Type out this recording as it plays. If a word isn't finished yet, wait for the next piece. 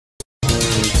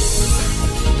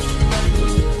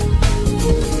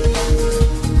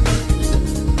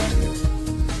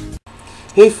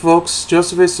Hey folks,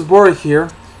 Joseph A. Sobora here.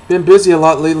 Been busy a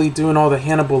lot lately doing all the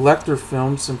Hannibal Lecter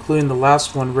films, including the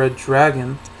last one, Red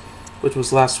Dragon, which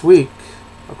was last week,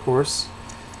 of course.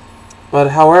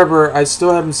 But however, I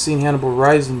still haven't seen Hannibal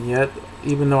Rising yet,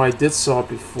 even though I did saw it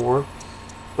before.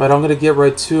 But I'm going to get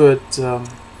right to it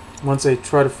once I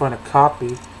try to find a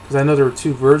copy, because I know there were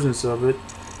two versions of it.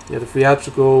 Yeah, the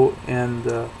theatrical and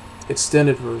the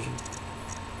extended version.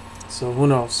 So who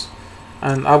knows?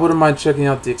 And I wouldn't mind checking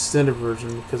out the extended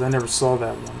version because I never saw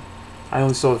that one. I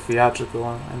only saw the theatrical,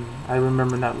 and I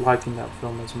remember not liking that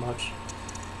film as much.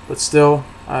 But still,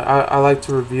 I like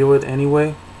to review it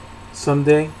anyway,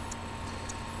 someday.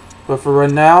 But for right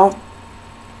now,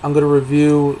 I'm going to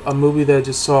review a movie that I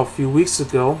just saw a few weeks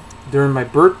ago during my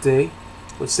birthday.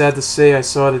 Which, sad to say, I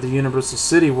saw it at the Universal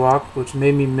City Walk, which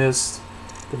made me miss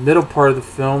the middle part of the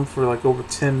film for like over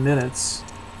 10 minutes.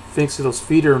 Thanks to those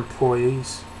theater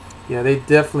employees. Yeah, they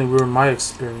definitely ruined my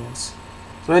experience.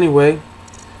 So anyway,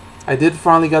 I did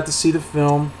finally got to see the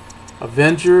film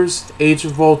Avengers: Age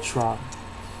of Ultron,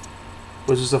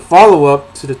 which is a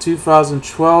follow-up to the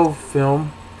 2012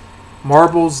 film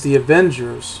Marvel's The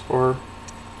Avengers, or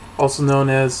also known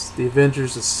as The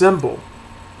Avengers Assemble.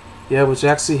 Yeah, which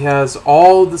actually has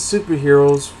all the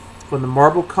superheroes from the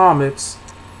Marvel Comics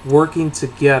working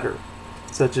together,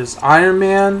 such as Iron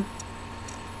Man,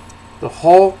 the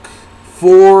Hulk,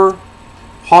 Thor,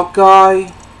 Hawkeye,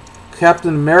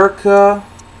 Captain America,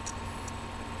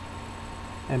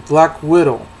 and Black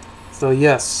Widow. So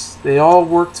yes, they all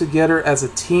work together as a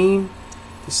team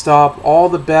to stop all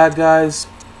the bad guys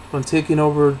from taking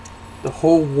over the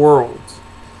whole world.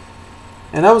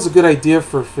 And that was a good idea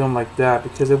for a film like that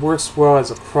because it works well as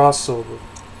a crossover.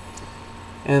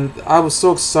 And I was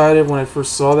so excited when I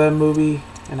first saw that movie,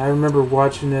 and I remember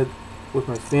watching it with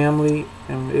my family,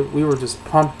 and we were just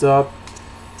pumped up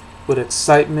with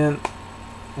excitement,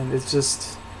 and it's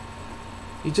just,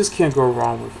 you just can't go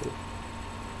wrong with it.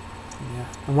 Yeah.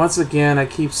 And once again, I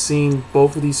keep seeing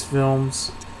both of these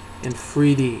films in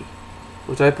 3D,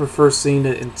 which I prefer seeing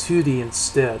it in 2D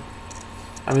instead.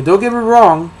 I mean, don't get me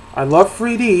wrong, I love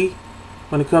 3D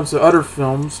when it comes to other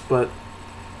films, but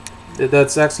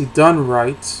that's actually done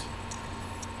right,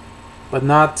 but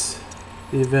not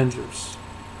the Avengers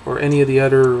or any of the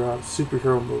other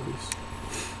superhero movies.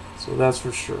 So that's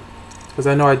for sure. Because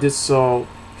I know I did saw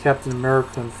Captain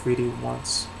America in 3D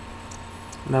once.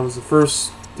 And that was the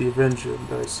first The Avenger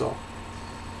that I saw.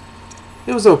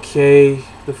 It was okay,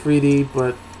 the 3D,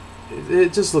 but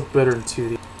it just looked better in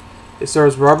 2D. It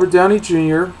stars Robert Downey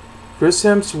Jr., Chris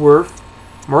Hemsworth,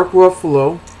 Mark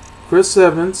Ruffalo, Chris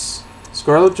Evans,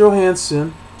 Scarlett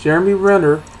Johansson, Jeremy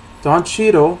Renner, Don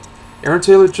Cheadle, Aaron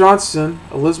Taylor Johnson,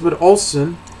 Elizabeth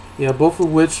Olsen, yeah, both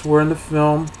of which were in the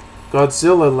film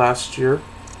Godzilla last year.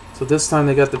 So this time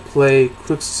they got to play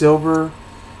Quicksilver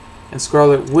and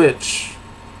Scarlet Witch.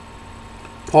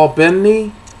 Paul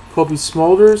Bettany, Cobie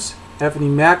Smulders,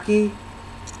 Mackie,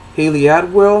 Hayley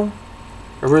Atwell,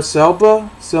 Idris Elba,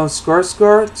 Stellan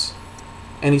Skarsgård,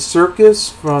 Andy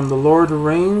Serkis from the Lord of the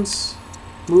Rings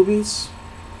movies,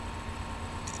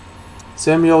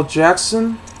 Samuel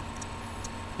Jackson,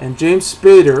 and James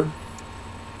Spader,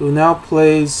 who now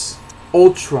plays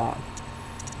Ultron,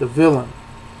 the villain.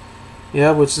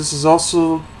 Yeah, which this is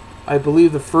also, I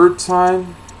believe, the third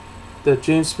time that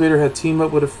James Spader had teamed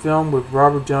up with a film with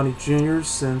Robert Downey Jr.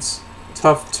 since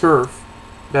Tough Turf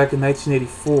back in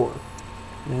 1984.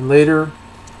 And then later,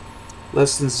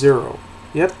 Less Than Zero.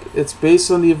 Yep, it's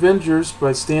based on The Avengers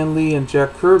by Stan Lee and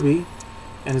Jack Kirby,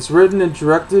 and it's written and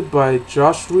directed by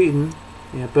Joss Whedon,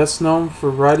 best known for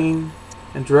writing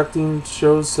and directing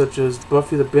shows such as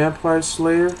Buffy the Vampire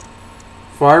Slayer,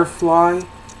 Firefly,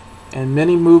 and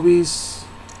many movies,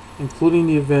 including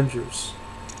The Avengers.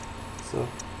 So,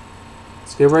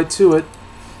 let's get right to it.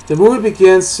 The movie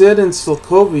begins set in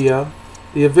Sokovia.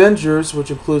 The Avengers,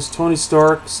 which includes Tony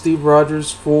Stark, Steve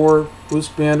Rogers, Thor, Bruce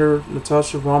Banner,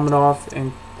 Natasha Romanoff,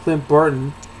 and Clint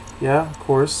Barton. Yeah, of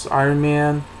course, Iron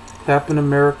Man, Captain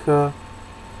America,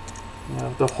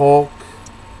 the Hulk,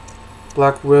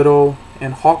 Black Widow,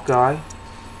 and Hawkeye.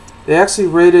 They actually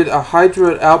raided a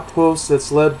Hydra outpost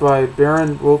that's led by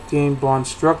Baron Wolfgang von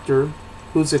Strucker,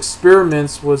 whose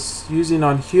experiments was using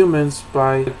on humans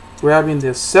by grabbing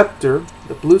the scepter,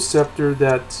 the blue scepter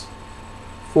that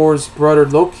Thor's brother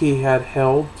Loki had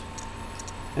held.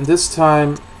 And this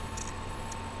time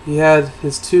he had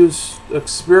his two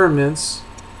experiments,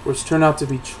 which turned out to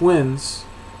be twins.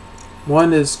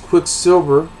 One is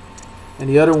Quicksilver, and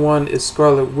the other one is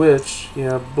Scarlet Witch.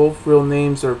 Yeah, both real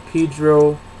names are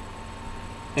Pedro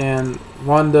and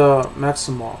Wanda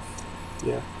Maximoff.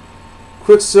 Yeah.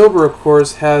 Quicksilver, of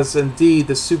course, has indeed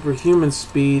the superhuman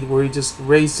speed where he just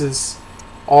races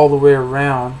all the way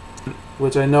around,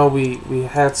 which I know we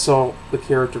had saw the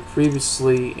character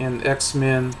previously in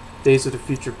X-Men Days of the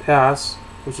Future Past,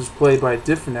 which was played by a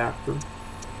different actor.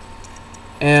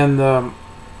 And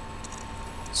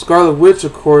Scarlet Witch,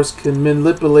 of course, can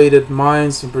manipulate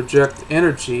minds and project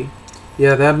energy.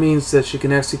 Yeah, that means that she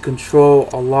can actually control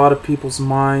a lot of people's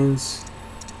minds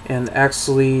and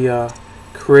actually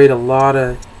create a lot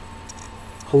of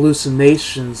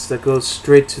hallucinations that go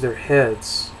straight to their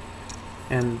heads.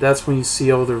 And that's when you see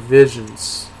all their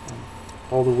visions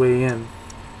all the way in.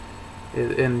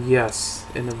 And yes,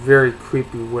 in a very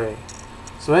creepy way.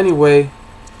 So anyway,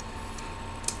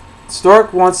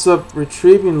 Stark winds up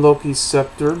retrieving Loki's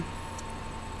scepter,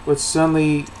 which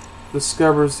suddenly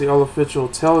discovers the artificial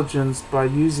intelligence by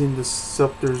using the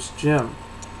scepter's gem.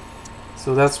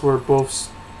 So that's where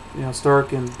both,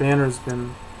 Stark and Banner's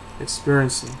been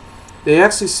experiencing. They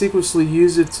actually secretly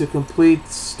use it to complete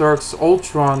Stark's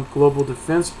Ultron global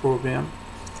defense program,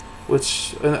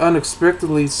 which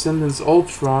unexpectedly sends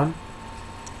Ultron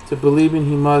to believing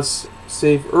he must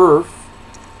save Earth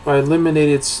by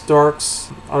eliminating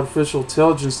Stark's artificial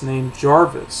intelligence named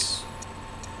Jarvis.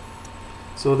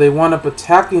 So they wind up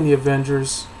attacking the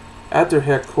Avengers at their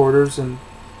headquarters, and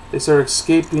they start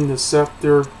escaping the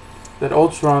scepter that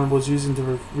Ultron was using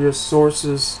to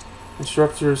resources and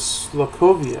structure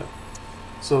Sokovia.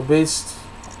 So based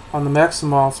on the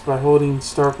Maximoffs, by holding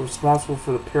Stark responsible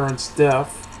for the parents'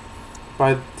 death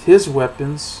by his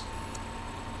weapons.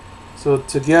 So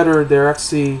together they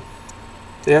actually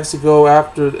go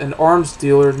after an arms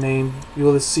dealer named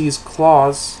Ulysses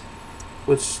Claus,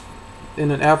 which in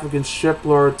an African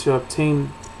shipyard to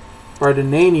obtain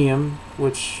vibranium,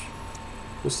 which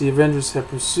the Avengers had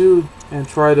pursued and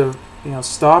try to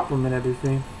stop him and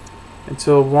everything,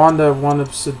 until Wanda wanted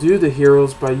to subdue the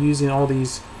heroes by using all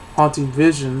these haunting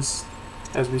visions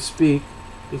as we speak,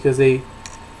 because they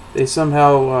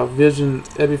somehow vision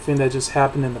everything that just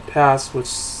happened in the past, which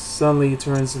suddenly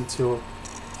turns into a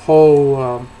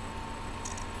whole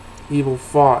evil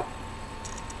thought.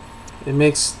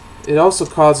 It also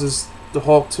causes the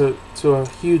Hulk to a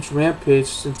huge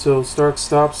rampage until Stark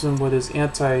stops him with his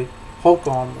anti-Hulk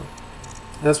armor.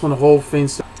 That's when the whole thing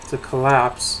starts to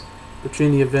collapse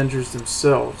between the Avengers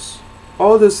themselves.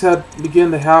 All of this had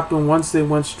begun to happen once they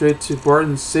went straight to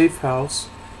Barton's safe house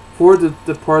for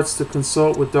the parts to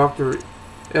consult with Dr.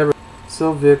 Everett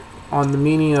Selvig on the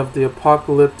meaning of the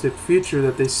apocalyptic future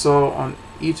that they saw on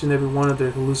each and every one of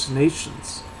their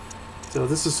hallucinations. So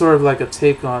this is sort of like a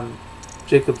take on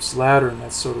Jacob's Ladder in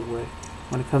that sort of way,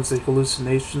 when it comes to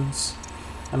hallucinations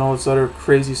and all this other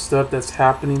crazy stuff that's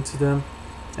happening to them,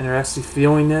 and they're actually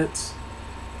feeling it.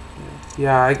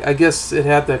 Yeah, I guess it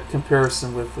had that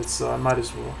comparison with it, so I might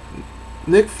as well.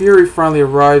 Nick Fury finally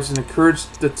arrives and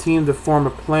encouraged the team to form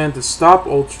a plan to stop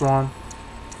Ultron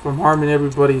from harming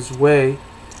everybody's way.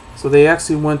 So they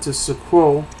actually went to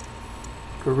Seoul,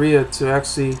 Korea,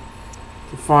 to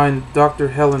find Dr.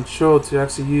 Helen Cho to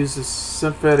actually use this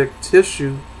synthetic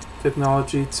tissue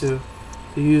technology to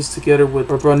use together with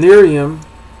vibranium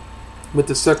with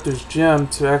the Sector's gem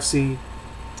to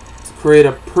create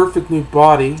a perfect new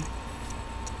body.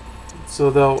 So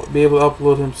they'll be able to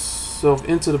upload himself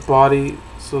into the body,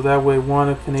 so that way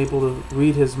Wanda can able to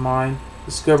read his mind,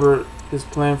 discover his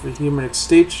plan for human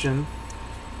extinction,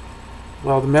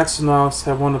 while the Maximoffs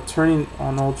have wound up turning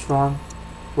on Ultron,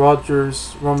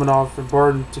 Rogers, Romanoff, and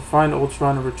Barton to find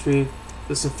Ultron and retrieve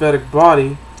the synthetic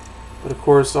body. But of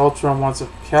course Ultron winds up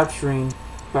capturing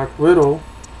Black Widow.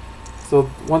 So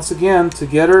once again,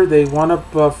 together they wind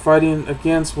up fighting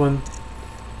against when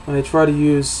they try to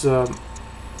use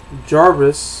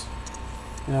Jarvis,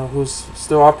 who's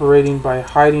still operating by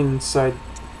hiding inside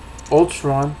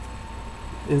Ultron,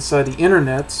 inside the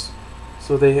internet.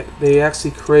 So they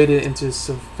actually create it into a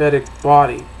synthetic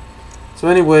body. So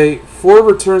anyway, Ford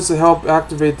returns to help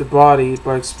activate the body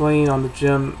by explaining on the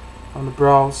gem on the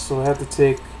brow. So I had to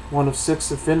take one of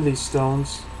 6 Infinity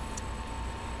Stones.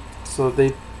 So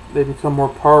they become more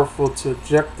powerful to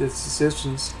eject its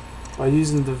decisions by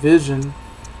using the Vision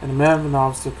and the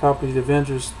Mammoths to accompany the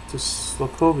Avengers to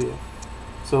Sokovia.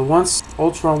 So once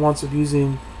Ultron winds up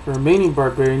using the remaining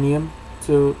vibranium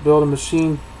to build a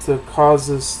machine to cause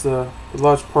the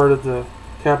large part of the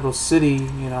capital city,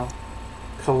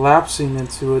 collapsing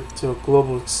into a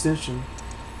global extinction.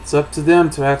 It's up to them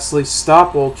to actually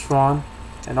stop Ultron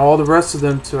and all the rest of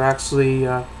them to actually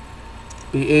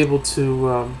be able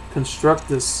to construct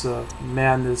this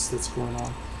madness that's going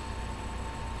on.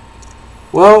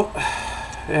 Well,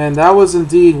 and that was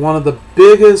indeed one of the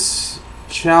biggest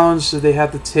challenge that they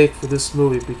had to take for this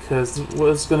movie, because it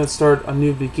was going to start a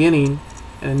new beginning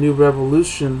and a new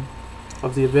revolution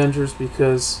of the Avengers,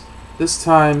 because this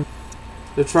time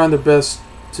they're trying their best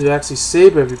to actually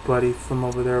save everybody from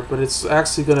over there, but it's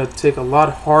actually going to take a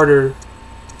lot harder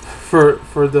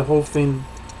for the whole thing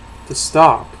to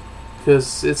stop,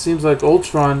 because it seems like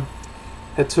Ultron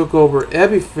had took over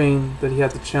everything that he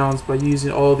had to challenge by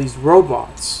using all these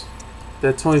robots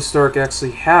that Tony Stark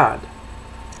actually had.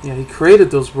 Yeah, he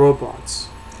created those robots,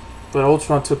 but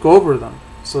Ultron took over them.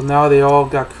 So now they all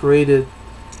got created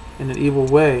in an evil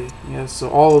way. Yeah, so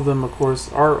all of them, of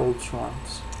course, are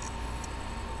Ultrons.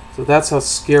 So that's how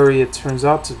scary it turns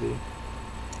out to be,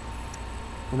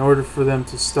 in order for them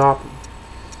to stop him.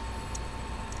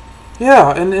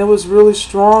 Yeah, and it was really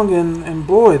strong, and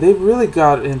boy, they really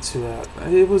got into it.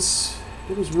 It was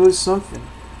really something.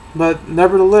 But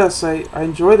nevertheless, I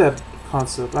enjoy that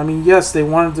concept. I mean, yes, they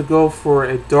wanted to go for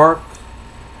a dark,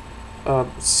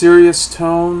 serious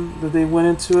tone that they went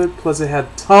into it. Plus, it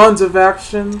had tons of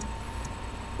action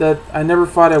that I never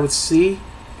thought I would see.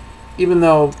 Even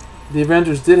though the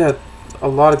Avengers did have a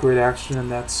lot of great action in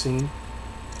that scene.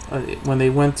 When they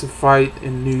went to fight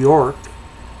in New York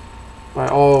by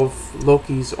all of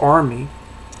Loki's army.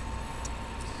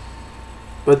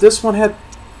 But this one had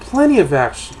plenty of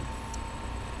action.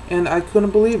 And I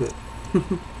couldn't believe it.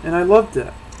 And I loved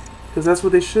that, because that's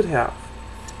what they should have.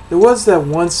 There was that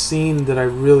one scene that I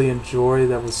really enjoyed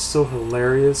that was so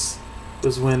hilarious. It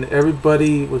was when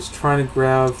everybody was trying to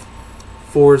grab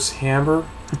Thor's hammer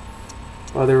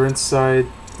while they were inside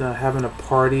having a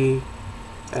party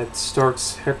at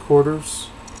Stark's headquarters,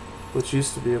 which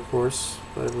used to be, of course,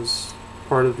 but it was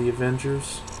part of the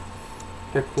Avengers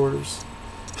headquarters.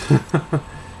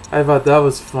 I thought that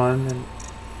was fun.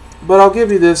 But I'll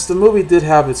give you this, the movie did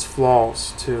have its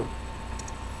flaws too.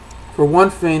 For one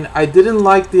thing, I didn't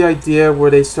like the idea where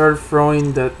they started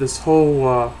throwing this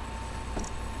whole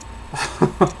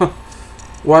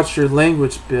watch your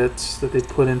language bits that they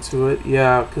put into it.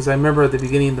 Yeah, because I remember at the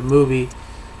beginning of the movie,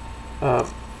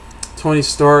 Tony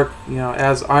Stark,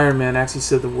 as Iron Man, actually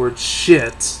said the word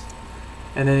shit,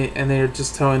 and they're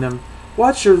just telling him,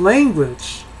 watch your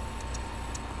language.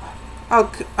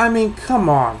 I mean, come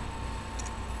on.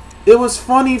 It was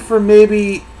funny for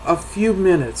maybe a few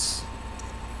minutes.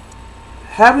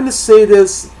 Having to say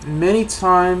this many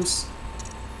times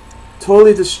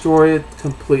totally destroyed it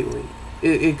completely.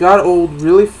 It got old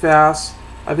really fast.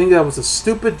 I think that was a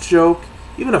stupid joke.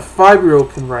 Even a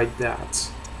 5-year-old can write that.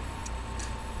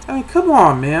 I mean, come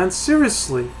on, man.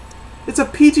 Seriously. It's a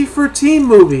PG-13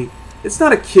 movie. It's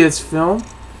not a kid's film.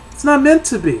 It's not meant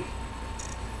to be.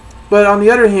 But on the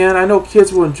other hand, I know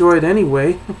kids will enjoy it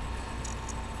anyway.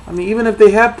 I mean, even if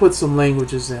they had put some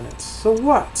languages in it. So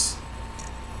what?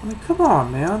 I mean, come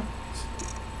on, man.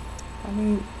 I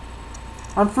mean,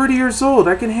 I'm 30 years old.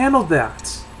 I can handle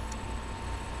that.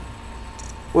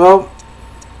 Well,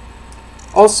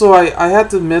 also, I had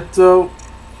to admit, though,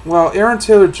 while Aaron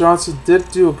Taylor Johnson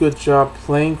did do a good job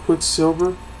playing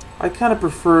Quicksilver, I kind of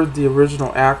preferred the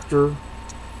original actor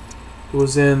who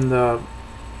was in the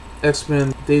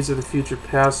X-Men Days of the Future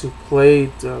Past, who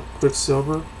played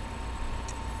Quicksilver.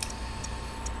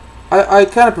 I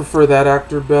kind of prefer that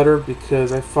actor better,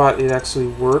 because I thought it actually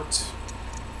worked.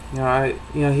 He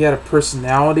had a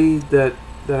personality that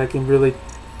I can really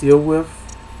deal with,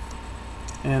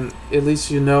 and at least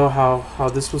you know how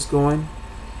this was going.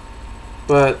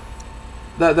 But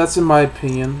that's in my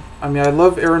opinion. I mean, I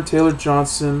love Aaron Taylor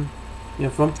Johnson,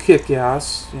 from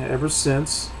Kick-Ass, ever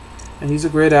since, and he's a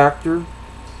great actor.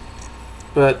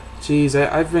 But geez,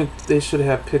 I think they should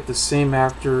have picked the same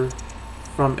actor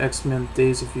from X-Men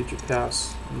Days of Future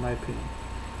Past, in my opinion.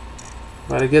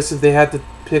 But I guess if they had to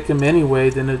pick him anyway,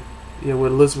 then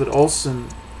with Elizabeth Olsen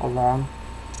along,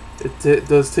 it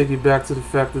does take you back to the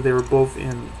fact that they were both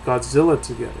in Godzilla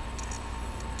together.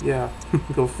 Yeah,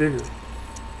 go figure.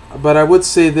 But I would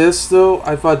say this, though.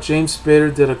 I thought James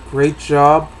Spader did a great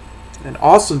job, an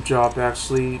awesome job,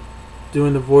 actually,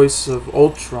 doing the voice of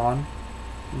Ultron.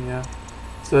 Yeah.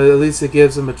 So at least it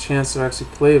gives him a chance to actually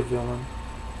play a villain.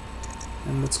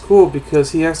 And it's cool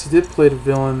because he actually did play the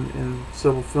villain in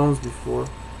several films before.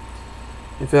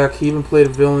 In fact, he even played a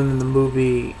villain in the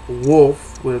movie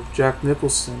Wolf with Jack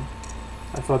Nicholson.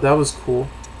 I thought that was cool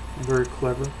and very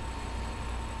clever.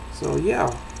 So yeah.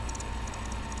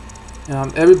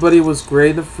 Everybody was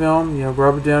great in the film.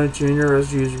 Robert Downey Jr.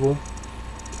 as usual,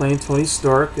 playing Tony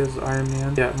Stark as Iron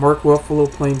Man. Yeah, Mark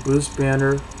Ruffalo playing Bruce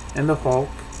Banner and the Hulk.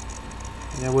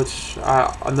 Yeah, which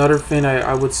another thing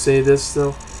I would say this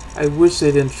though. I wish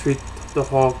they didn't treat the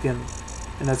Hulk in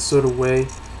that sort of way.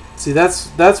 See,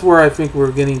 that's where I think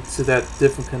we're getting to that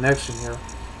different connection here.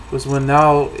 Was when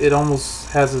now it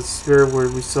almost has a spirit where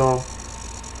we saw,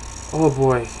 oh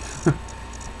boy,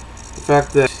 the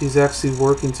fact that he's actually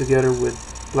working together with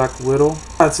Black Widow.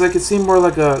 It's like it seemed more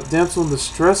like a damsel in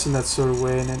distress in that sort of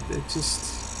way, and it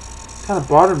just kind of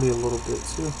bothered me a little bit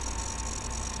too.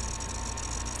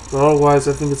 But otherwise,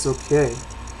 I think it's okay.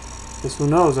 Because who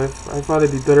knows? I thought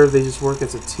it'd be better if they just work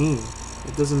as a team.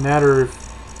 It doesn't matter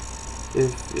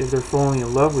if they're falling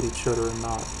in love with each other or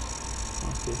not.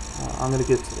 Okay, I'm gonna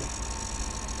get to that.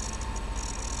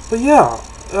 But yeah,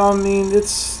 I mean,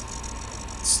 it's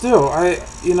still,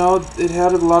 it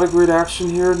had a lot of great action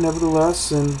here,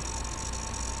 nevertheless, and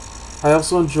I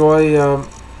also enjoy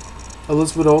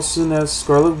Elizabeth Olsen as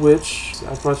Scarlet Witch.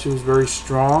 I thought she was very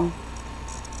strong,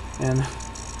 and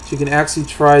she can actually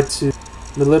try to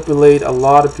manipulate a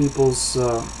lot of people's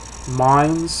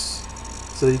minds.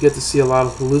 So you get to see a lot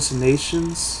of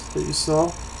hallucinations that you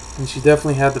saw. And she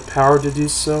definitely had the power to do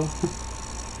so.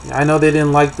 Yeah, I know they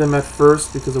didn't like them at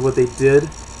first because of what they did.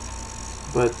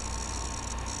 But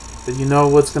you know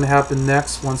what's going to happen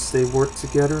next once they work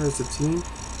together as a team.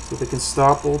 So they can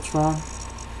stop Ultron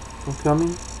from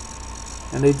coming.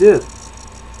 And they did.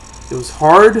 It was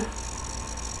hard,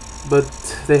 but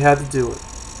they had to do it.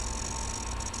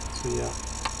 So yeah.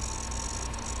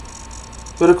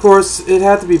 But of course, it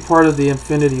had to be part of the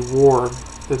Infinity War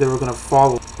that they were going to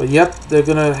follow. But yep, they're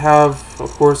going to have,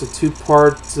 of course, a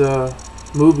 2-part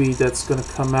movie that's going to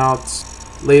come out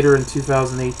later in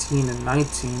 2018 and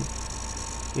 19.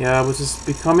 Yeah, which is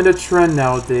becoming a trend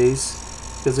nowadays,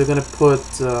 because they're going to put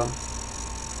a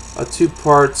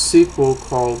 2-part sequel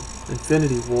called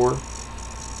Infinity War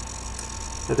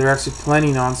that they're actually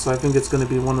planning on, so I think it's going to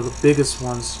be one of the biggest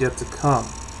ones yet to come.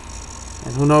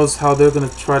 And who knows how they're going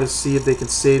to try to see if they can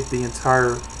save the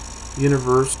entire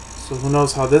universe. So who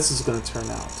knows how this is going to turn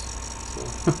out. So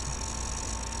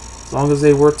as long as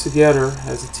they work together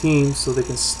as a team so they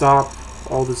can stop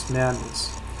all this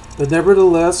madness. But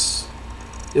nevertheless,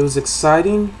 it was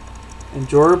exciting,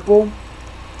 enjoyable,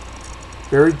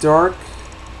 very dark,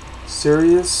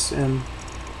 serious, and,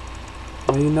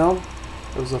 well, you know,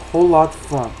 it was a whole lot of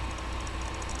fun.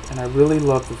 And I really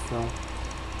loved the film.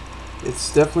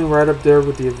 It's definitely right up there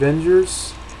with the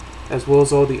Avengers, as well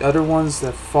as all the other ones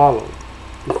that followed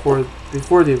before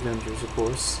the Avengers, of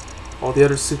course. All the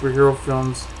other superhero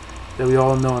films that we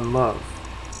all know and love.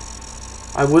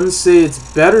 I wouldn't say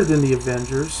it's better than the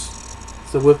Avengers,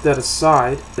 so with that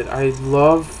aside, that I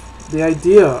love the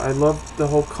idea. I love the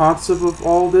whole concept of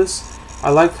all this. I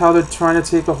like how they're trying to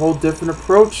take a whole different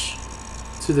approach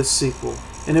to the sequel,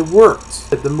 and it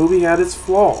worked. The movie had its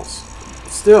flaws.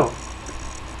 Still,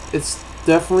 it's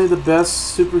definitely the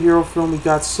best superhero film we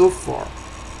got so far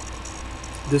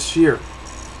this year.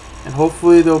 And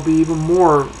hopefully there'll be even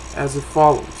more as it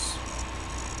follows.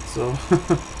 So,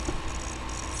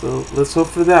 so let's hope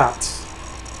for that.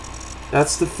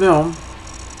 That's the film,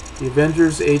 The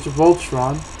Avengers Age of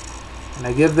Ultron. And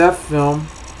I give that film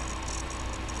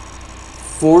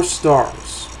 4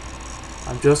 stars.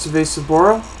 I'm Joseph A.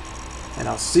 Sobora, and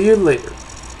I'll see you later.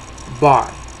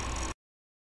 Bye.